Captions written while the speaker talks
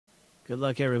Good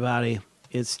luck, everybody.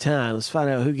 It's time. Let's find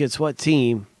out who gets what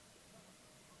team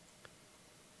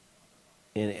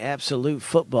in Absolute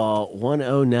Football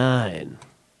 109.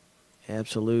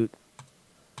 Absolute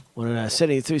 109.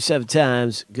 Sending it through 7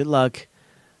 times. Good luck.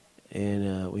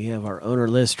 And we have our owner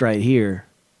list right here.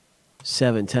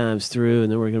 7 times through.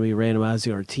 And then we're going to be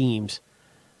randomizing our teams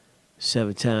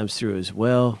 7 times through as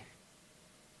well.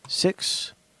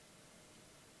 6.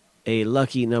 A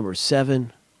lucky number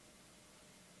 7.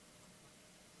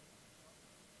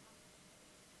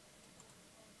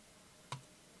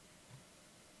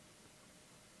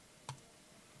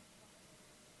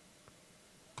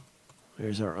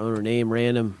 There's our owner name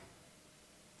random.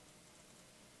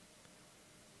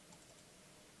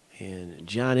 And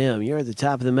John M., you're at the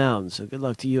top of the mountain, so good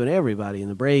luck to you and everybody in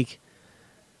the break.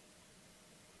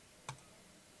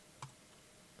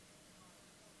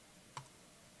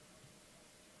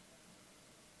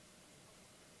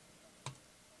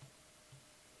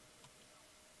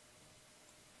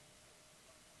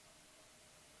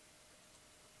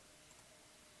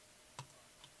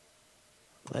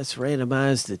 Let's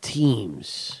randomize the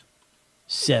teams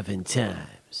 7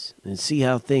 times and see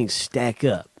how things stack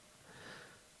up.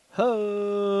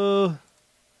 Ho!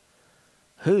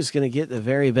 Who's going to get the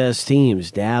very best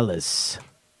teams? Dallas.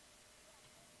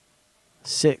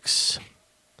 6.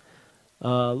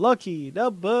 Lucky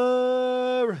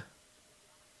number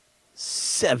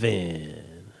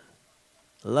 7.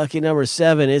 Lucky number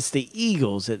 7. It's the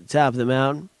Eagles at the top of the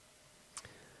mountain.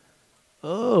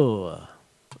 Oh,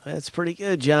 that's pretty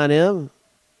good, John M.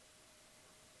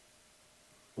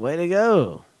 Way to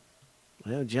go.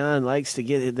 Well, John likes to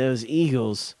get those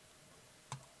Eagles.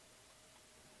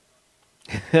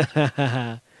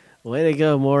 Way to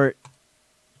go, Mort.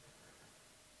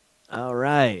 All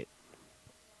right.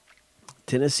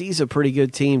 Tennessee's a pretty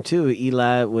good team, too,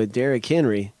 Eli, with Derrick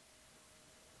Henry.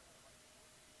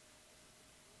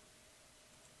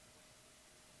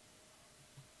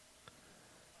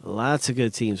 Lots of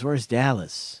good teams. Where's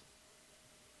Dallas?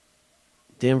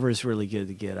 Denver's really good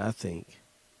to get, I think.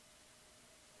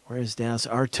 Where's Dallas?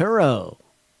 Arturo.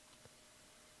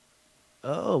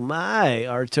 Oh, my,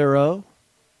 Arturo.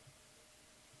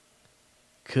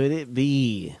 Could it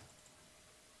be?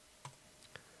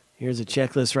 Here's a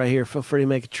checklist right here. Feel free to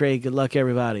make a trade. Good luck,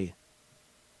 everybody.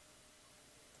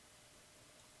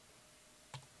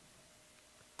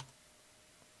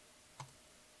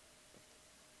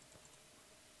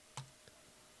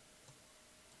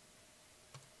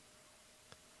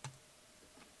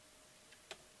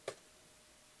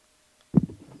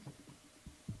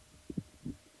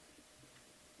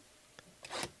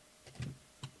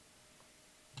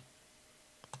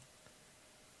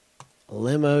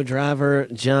 Limo driver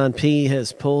John P.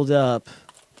 has pulled up.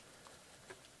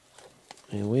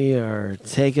 And we are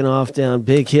taking off down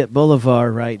Big Hit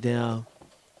Boulevard right now.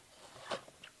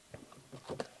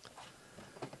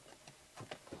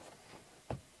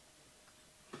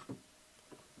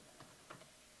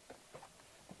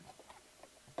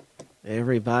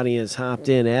 Everybody has hopped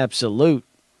in Absolute.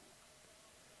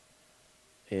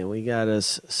 And we got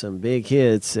us some big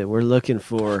hits that we're looking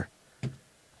for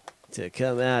to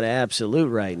come out Absolute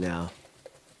right now.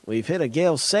 We've hit a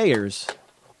Gale Sayers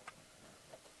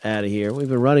out of here. We've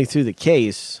been running through the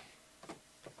case.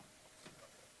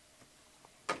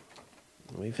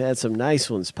 We've had some nice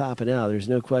ones popping out. There's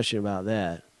no question about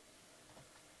that.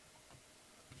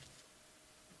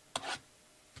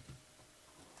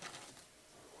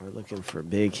 We're looking for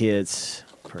big hits.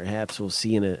 Perhaps we'll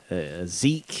see a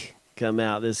Zeke come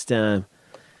out this time.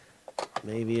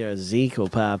 Maybe a Zeke will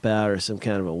pop out or some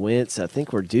kind of a Wentz. I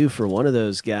think we're due for one of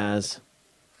those guys.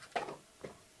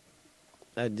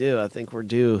 I do. I think we're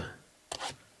due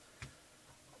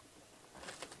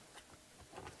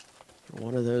for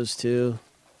one of those two.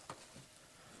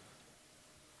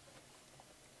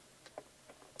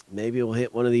 Maybe we'll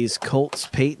hit one of these Colts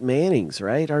Peyton Mannings,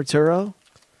 right, Arturo?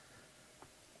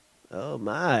 Oh,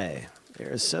 my.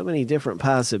 There are so many different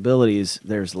possibilities.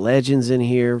 There's legends in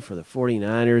here for the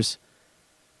 49ers.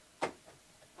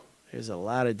 There's a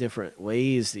lot of different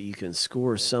ways that you can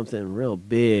score something real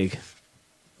big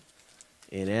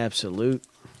in Absolute.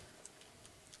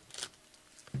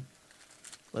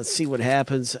 Let's see what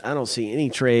happens. I don't see any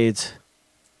trades.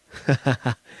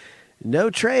 No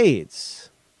trades.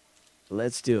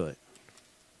 Let's do it.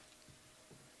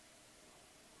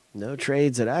 No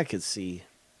trades that I could see.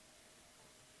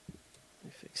 Let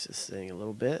me fix this thing a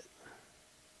little bit.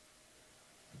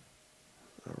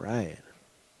 All right.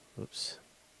 Whoops.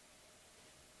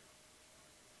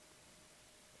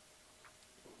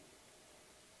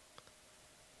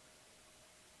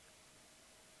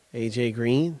 AJ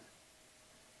Green.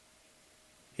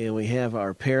 And we have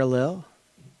our parallel.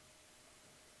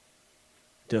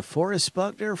 DeForest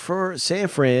Buckner for San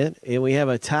Fran. And we have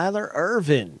a Tyler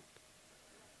Ervin,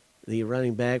 the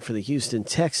running back for the Houston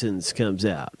Texans, comes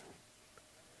out.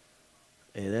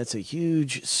 And that's a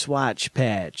huge swatch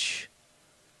patch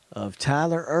of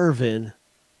Tyler Ervin.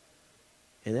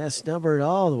 And that's numbered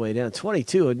all the way down.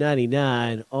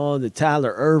 22/99 on the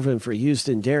Tyler Ervin for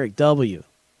Houston. Derek W.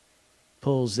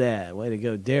 pulls that. Way to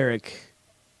go, Derek,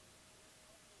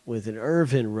 with an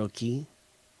Ervin rookie.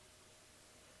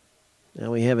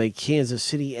 Now we have a Kansas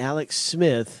City Alex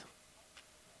Smith.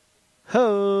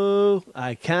 Ho!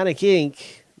 Iconic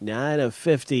Ink.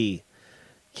 9/50.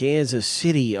 Kansas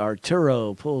City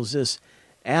Arturo pulls this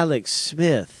Alex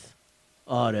Smith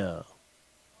auto.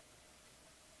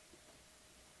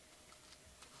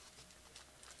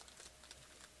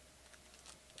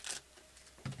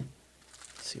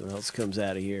 See what else comes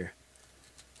out of here.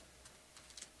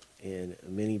 And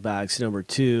mini box number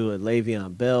 2, a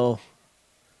Le'Veon Bell,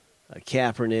 a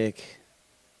Kaepernick.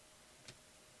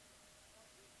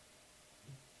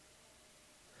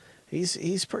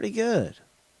 He's pretty good.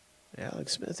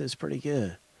 Alex Smith is pretty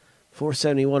good.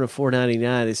 471 of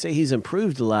 499. They say he's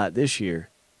improved a lot this year.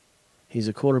 He's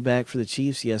a quarterback for the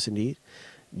Chiefs. Yes, indeed.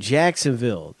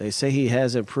 Jacksonville. They say he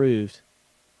has improved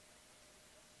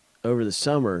over the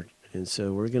summer. And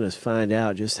so we're going to find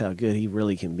out just how good he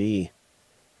really can be.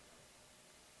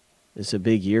 It's a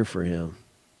big year for him.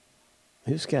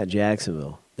 Who's got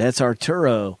Jacksonville? That's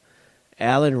Arturo,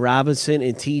 Allen Robinson,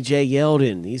 and T.J.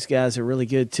 Yeldon. These guys are really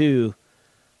good, too,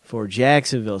 for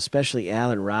Jacksonville, especially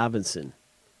Allen Robinson.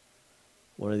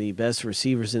 One of the best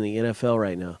receivers in the NFL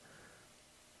right now.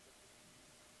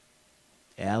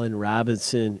 Allen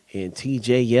Robinson and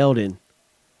T.J. Yeldon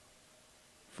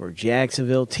for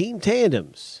Jacksonville. Team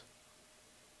tandems.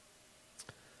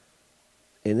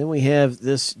 And then we have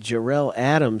this Jarrell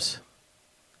Adams.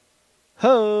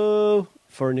 Ho!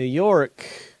 For New York.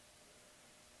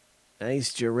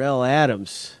 Nice Jarrell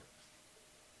Adams.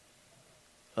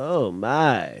 Oh,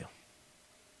 my.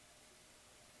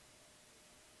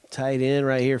 Tight end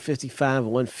right here, 55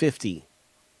 150.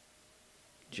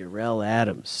 Jarrell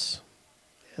Adams.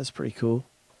 That's pretty cool.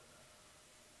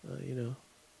 You know,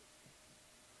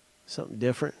 something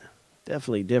different.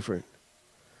 Definitely different.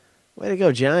 Way to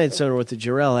go, Giants owner, with the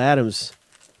Jarrell Adams.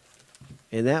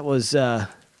 And that was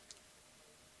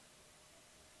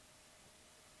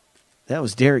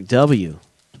Derek W.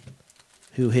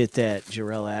 who hit that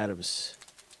Jarrell Adams.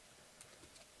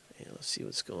 And let's see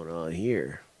what's going on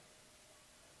here.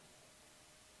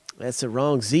 That's the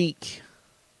wrong Zeke.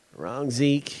 Wrong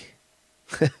Zeke.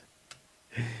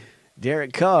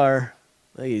 Derek Carr.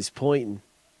 Look, he's pointing.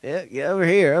 Yeah, over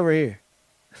here, over here.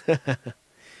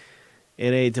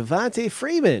 And a Devontae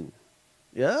Freeman.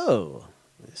 Yo,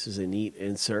 this is a neat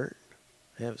insert.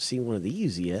 I haven't seen one of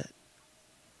these yet.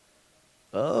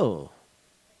 Oh.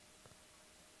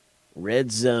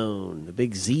 Red Zone. The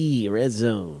big Z, Red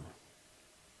Zone.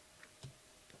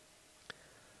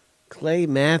 Clay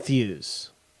Matthews.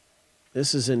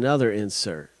 This is another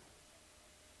insert.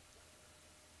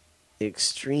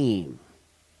 Extreme.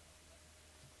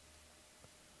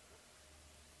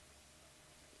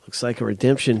 Looks like a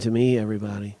redemption to me,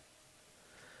 everybody.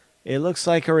 It looks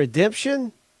like a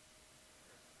redemption.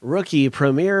 Rookie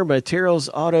Premier Materials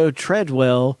Auto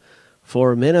Treadwell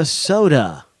for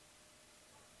Minnesota.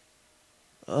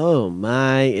 Oh,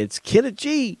 my. It's Kenneth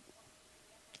G.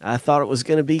 I thought it was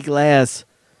going to be glass,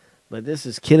 but this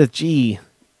is Kenneth G.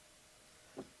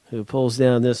 who pulls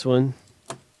down this one.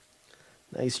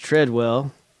 Nice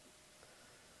Treadwell.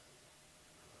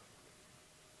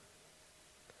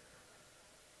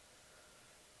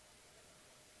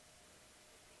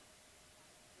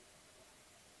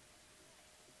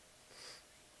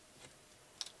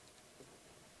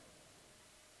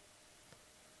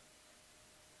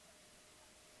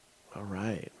 All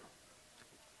right.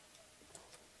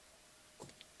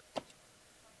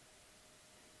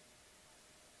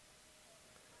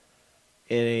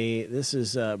 And this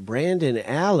is Brandon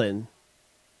Allen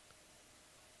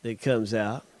that comes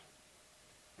out.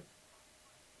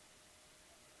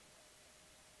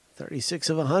 36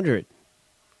 of 100.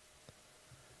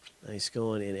 Nice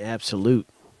going in absolute.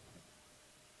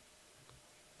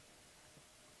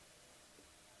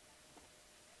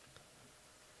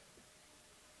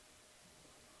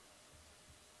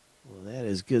 Well, that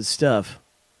is good stuff.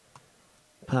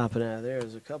 Popping out of there.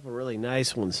 There's a couple really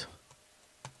nice ones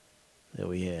that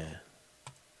we had.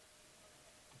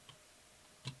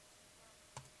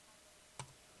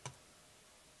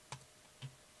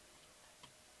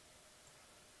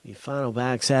 The final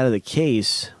box out of the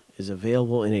case is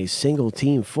available in a single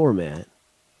team format.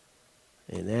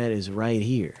 And that is right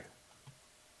here.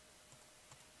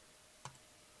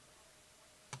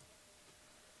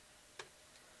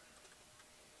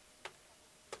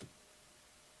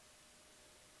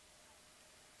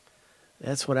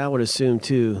 That's what I would assume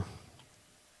too.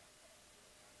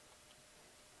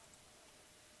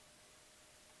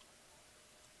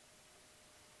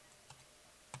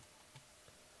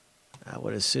 I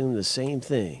would assume the same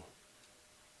thing.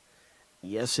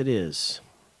 Yes, it is.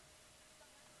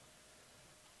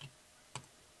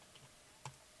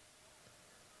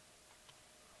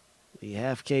 The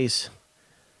half case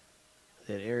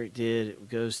that Eric did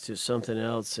goes to something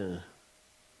else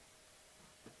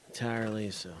entirely.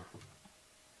 So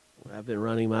I've been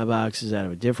running my boxes out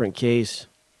of a different case.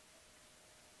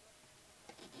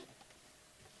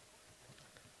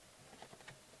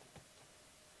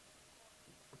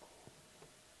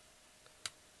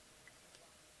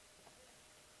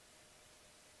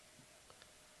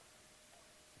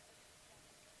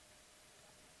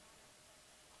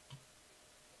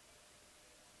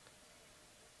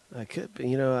 I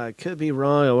could be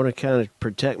wrong. I want to kind of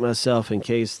protect myself in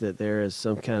case that there is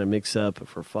some kind of mix-up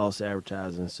for false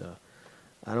advertising. So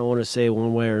I don't want to say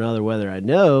one way or another whether I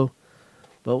know,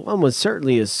 but one would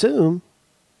certainly assume,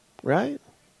 right?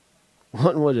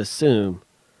 One would assume.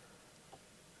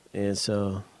 And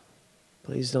so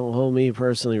please don't hold me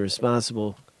personally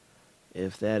responsible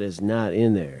if that is not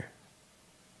in there.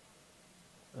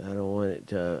 I don't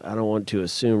want to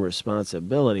assume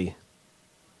responsibility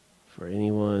for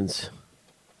anyone's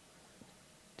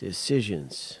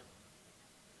decisions.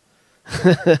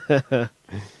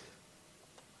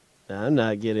 I'm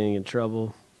not getting in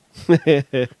trouble.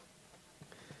 I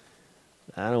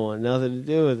don't want nothing to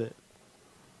do with it.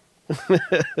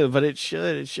 But it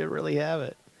should really have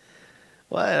it.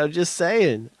 What? I'm just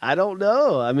saying. I don't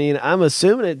know. I mean, I'm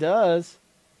assuming it does.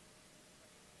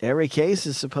 Every case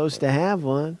is supposed to have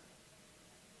one.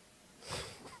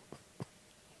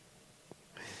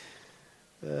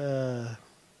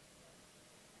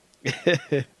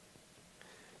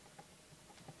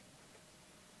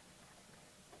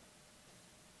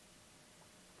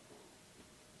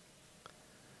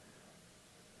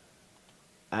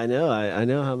 I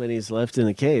know how many is left in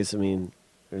the case. I mean,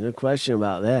 there's no question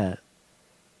about that.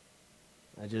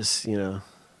 I just,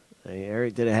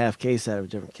 Eric did a half case out of a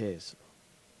different case.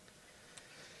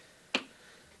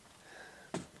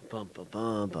 Bum, bum,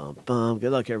 bum, bum, bum.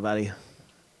 Good luck, everybody.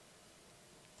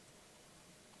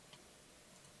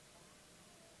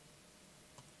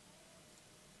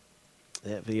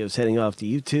 That video is heading off to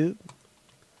YouTube.